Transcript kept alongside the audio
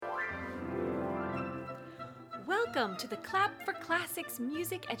Welcome to the Clap for Classics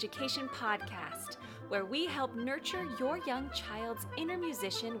Music Education Podcast, where we help nurture your young child's inner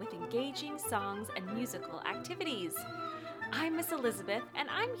musician with engaging songs and musical activities. I'm Miss Elizabeth, and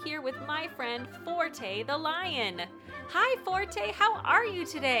I'm here with my friend Forte the Lion. Hi, Forte, how are you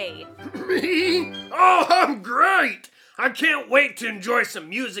today? Me? Oh, I'm great! I can't wait to enjoy some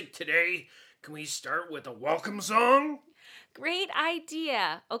music today. Can we start with a welcome song? Great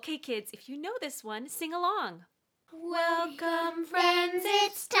idea. Okay, kids, if you know this one, sing along. Welcome, friends,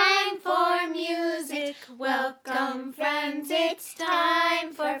 it's time for music. Welcome, friends, it's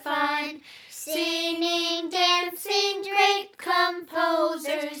time for fun. Singing, dancing, great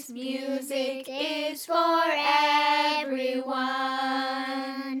composers. Music is for everyone.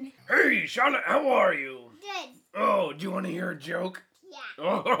 Hey, Charlotte, how are you? Good. Oh, do you want to hear a joke? Yeah.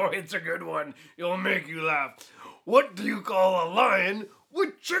 Oh, it's a good one. It'll make you laugh. What do you call a lion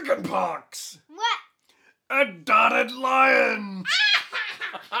with chicken pox? What? A dotted lion!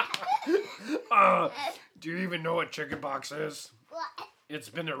 Do you even know what chicken pox is? What? It's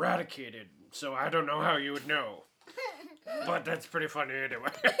been eradicated, so I don't know how you would know. But that's pretty funny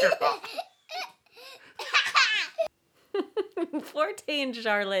anyway. Forte and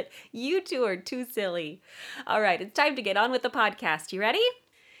Charlotte, you two are too silly. All right, it's time to get on with the podcast. You ready?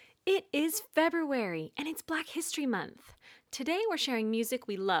 It is February, and it's Black History Month. Today we're sharing music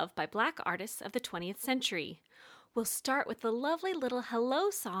we love by Black artists of the 20th century. We'll start with the lovely little Hello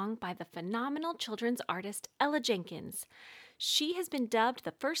song by the phenomenal children's artist Ella Jenkins. She has been dubbed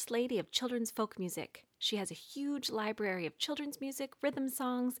the First Lady of children's folk music. She has a huge library of children's music, rhythm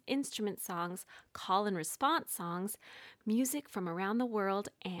songs, instrument songs, call and response songs, music from around the world,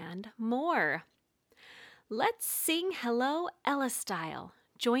 and more. Let's sing Hello Ella style.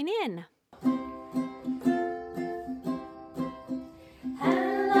 Join in.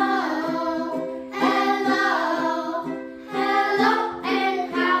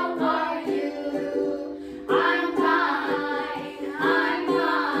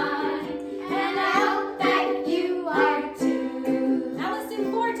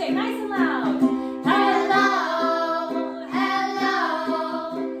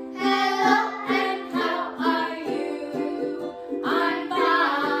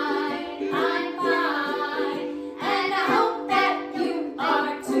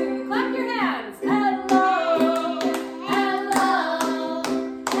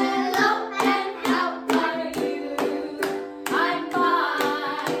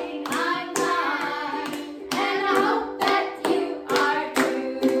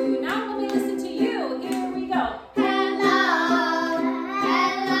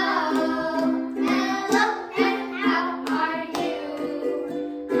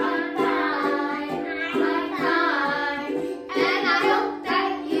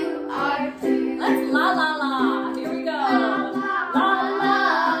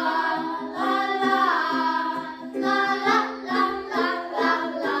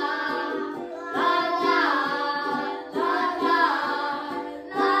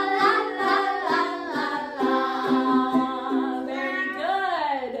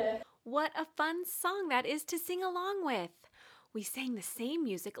 What a fun song that is to sing along with. We sang the same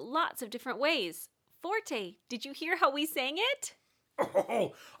music lots of different ways. Forte, did you hear how we sang it?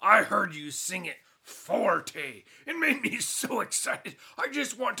 Oh, I heard you sing it forte. It made me so excited. I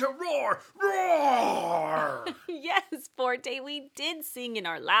just want to roar, roar. Yes, Forte, we did sing in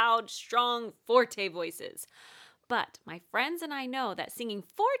our loud, strong forte voices. But my friends and I know that singing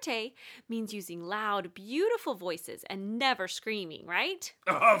forte means using loud, beautiful voices and never screaming, right?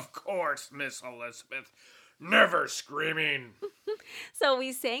 Of course, Miss Elizabeth. Never screaming. So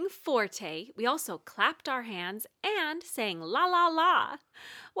we sang forte, we also clapped our hands, and sang la la la.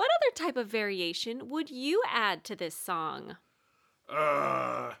 What other type of variation would you add to this song?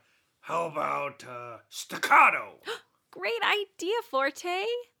 How about, staccato? Great idea, Forte.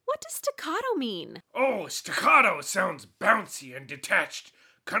 What does staccato mean? Oh, staccato sounds bouncy and detached,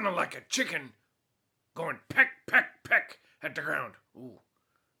 kind of like a chicken going peck, peck, peck at the ground. Ooh,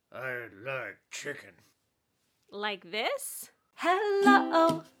 I like chicken. Like this?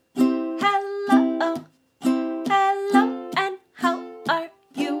 Hello, hello, hello, and how are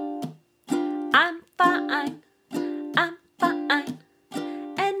you? I'm fine, and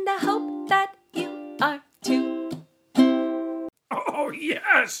I hope that you are too. Oh,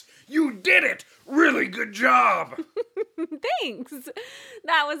 yes! You did it! Really good job! Thanks.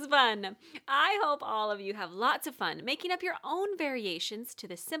 That was fun. I hope all of you have lots of fun making up your own variations to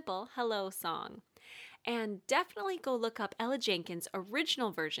the simple Hello song. And definitely go look up Ella Jenkins' original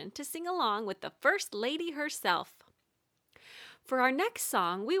version to sing along with the First Lady herself. For our next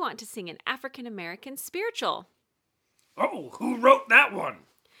song, we want to sing an African American spiritual. Oh, who wrote that one?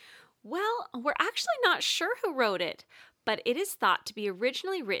 Well, we're actually not sure who wrote it, but it is thought to be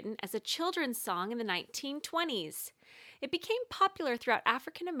originally written as a children's song in the 1920s. It became popular throughout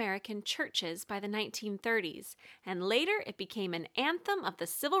African American churches by the 1930s, and later it became an anthem of the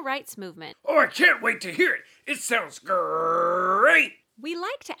civil rights movement. Oh, I can't wait to hear it. It sounds great. We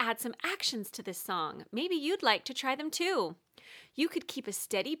like to add some actions to this song. Maybe you'd like to try them too. You could keep a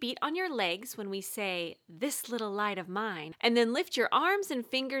steady beat on your legs when we say, "This little light of mine," and then lift your arms and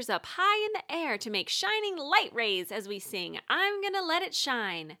fingers up high in the air to make shining light rays as we sing, "I'm gonna let it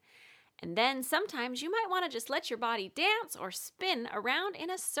shine." And then sometimes you might want to just let your body dance or spin around in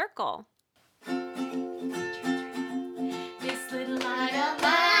a circle. This little light of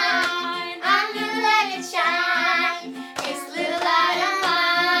mine, I'm gonna let it shine. This little light of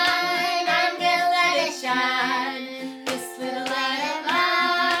mine, I'm gonna let it shine. This little light of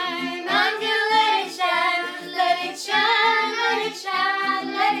mine, I'm gonna let it shine. Let it shine, let it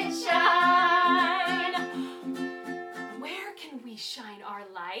shine, let it shine. Where can we shine our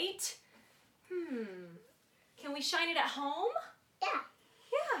light? Can we shine it at home? Yeah.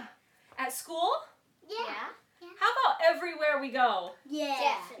 Yeah. At school? Yeah. How about everywhere we go?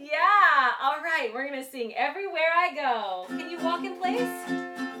 Yeah. Yeah. All right. We're going to sing Everywhere I Go. Can you walk in place?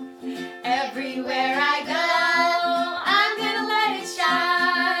 Everywhere I go, I'm gonna let it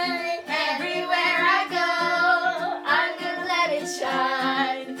shine. Everywhere I go, I'm gonna let it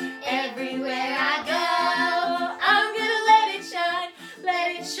shine. Everywhere I go, I'm gonna let it shine.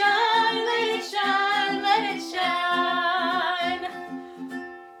 Let it shine, let it shine, let it shine.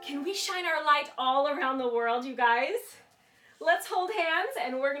 Can we shine our light all around the world, you guys? Let's hold hands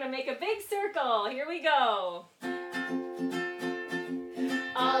and we're going to make a big circle. Here we go.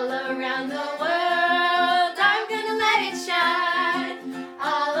 All around the world, I'm gonna let it shine.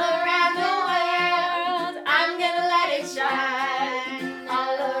 All around the world, I'm gonna let it shine.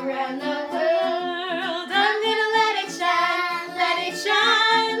 All around the world, I'm gonna let it shine. Let it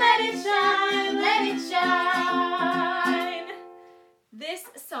shine, let it shine, let it shine. This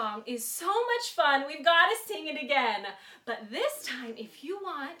song is so much fun. We've got to sing it again. But this time, if you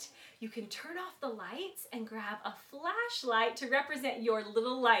want, you can turn off the lights and grab a flashlight to represent your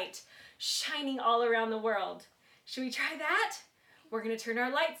little light shining all around the world. Should we try that? We're going to turn our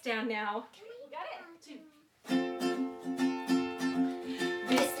lights down now. Got it?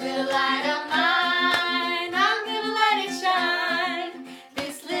 This little light of mine, I'm gonna let it shine.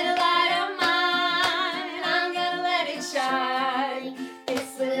 This little light of mine, I'm gonna let it shine.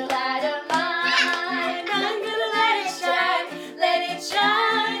 This little light of mine, I'm gonna let it shine. Let it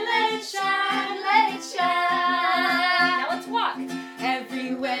shine, let it shine, let it shine. Now let's walk.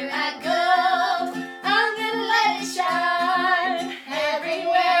 Everywhere I go, I'm gonna let it shine.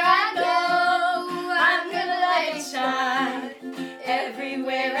 Everywhere I go, I'm gonna let it shine.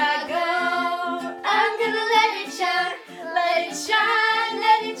 Everywhere I go, I'm gonna let it shine. Let it shine,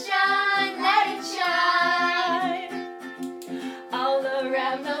 let it shine, let it shine. All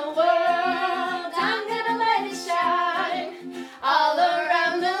around the world, I'm gonna let it shine. All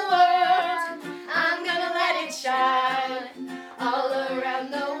around the world, I'm gonna let it shine. All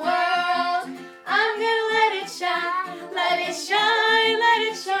around the world, I'm gonna let it shine. Let it shine, let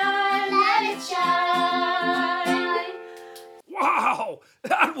it shine, let it shine. Wow,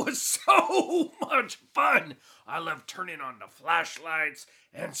 that was so much fun. I love turning on the flashlights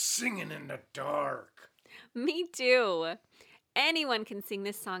and singing in the dark. Me too. Anyone can sing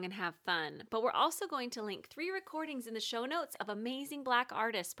this song and have fun, but we're also going to link 3 recordings in the show notes of amazing Black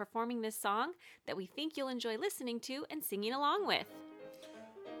artists performing this song that we think you'll enjoy listening to and singing along with.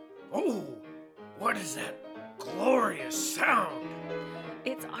 Oh, what is that glorious sound?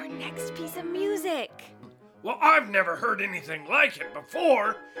 It's our next piece of music. Well, I've never heard anything like it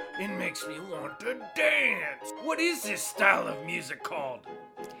before. It makes me want to dance. What is this style of music called?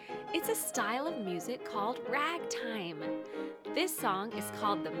 It's a style of music called ragtime. This song is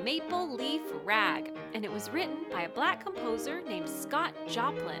called the Maple Leaf Rag, and it was written by a Black composer named Scott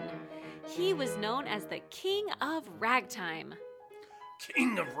Joplin. He was known as the King of Ragtime.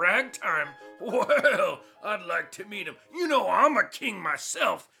 King of Ragtime? Well, I'd like to meet him. You know, I'm a king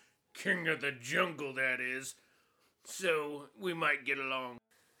myself. King of the jungle, that is. So we might get along.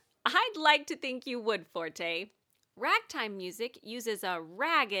 I'd like to think you would, Forte. Ragtime music uses a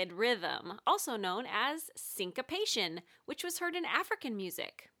ragged rhythm, also known as syncopation, which was heard in African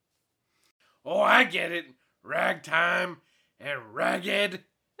music. Oh, I get it. Ragtime and ragged.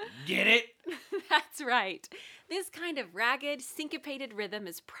 Get it? That's right. This kind of ragged, syncopated rhythm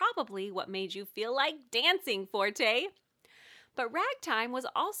is probably what made you feel like dancing, Forte. But ragtime was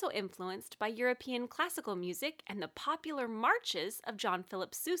also influenced by European classical music and the popular marches of John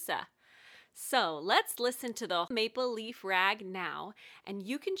Philip Sousa. So let's listen to the Maple Leaf Rag now, and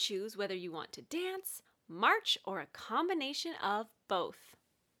you can choose whether you want to dance, march, or a combination of both.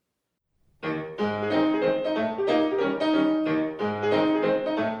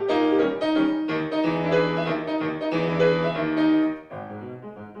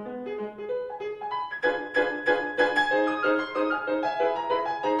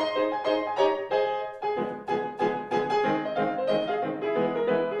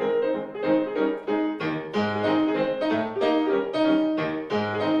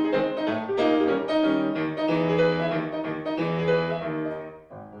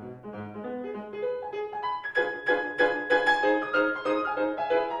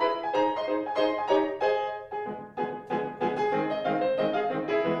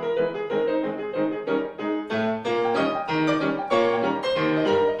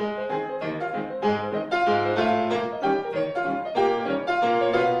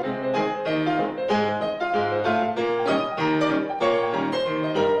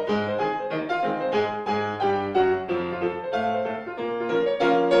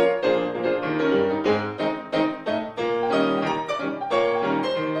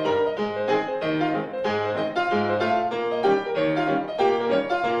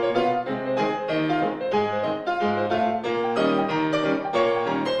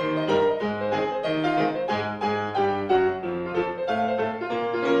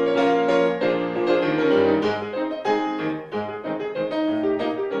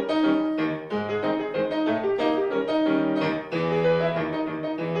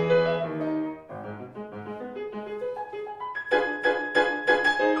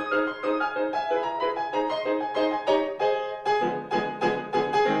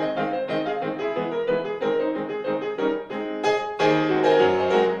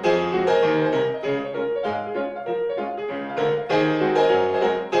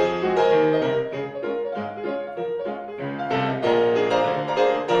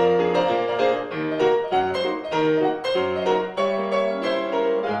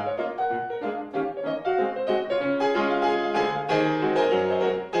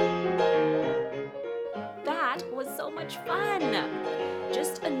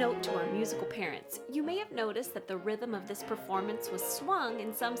 Just a note to our musical parents. You may have noticed that the rhythm of this performance was swung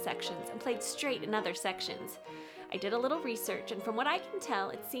in some sections and played straight in other sections. I did a little research, and from what I can tell,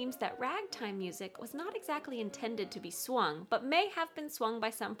 it seems that ragtime music was not exactly intended to be swung, but may have been swung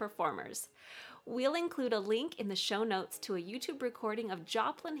by some performers. We'll include a link in the show notes to a YouTube recording of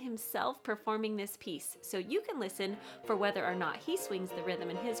Joplin himself performing this piece, so you can listen for whether or not he swings the rhythm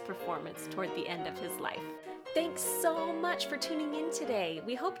in his performance toward the end of his life. Thanks so much for tuning in today.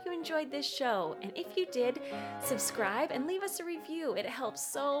 We hope you enjoyed this show, and if you did, subscribe and leave us a review. It helps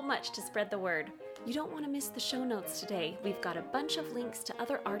so much to spread the word. You don't want to miss the show notes today. We've got a bunch of links to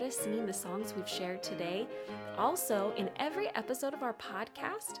other artists singing the songs we've shared today. Also, in every episode of our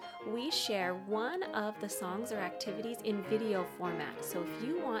podcast, we share one of the songs or activities in video format. So if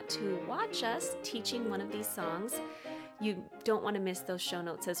you want to watch us teaching one of these songs, you don't want to miss those show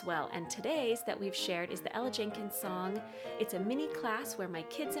notes as well. And today's that we've shared is the Ella Jenkins song. It's a mini class where my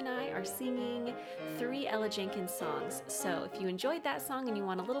kids and I are singing 3 Ella Jenkins songs. So if you enjoyed that song and you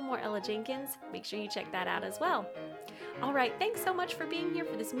want a little more Ella Jenkins, make sure you check that out as well. All right, thanks so much for being here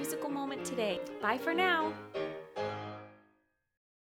for this musical moment today. Bye for now.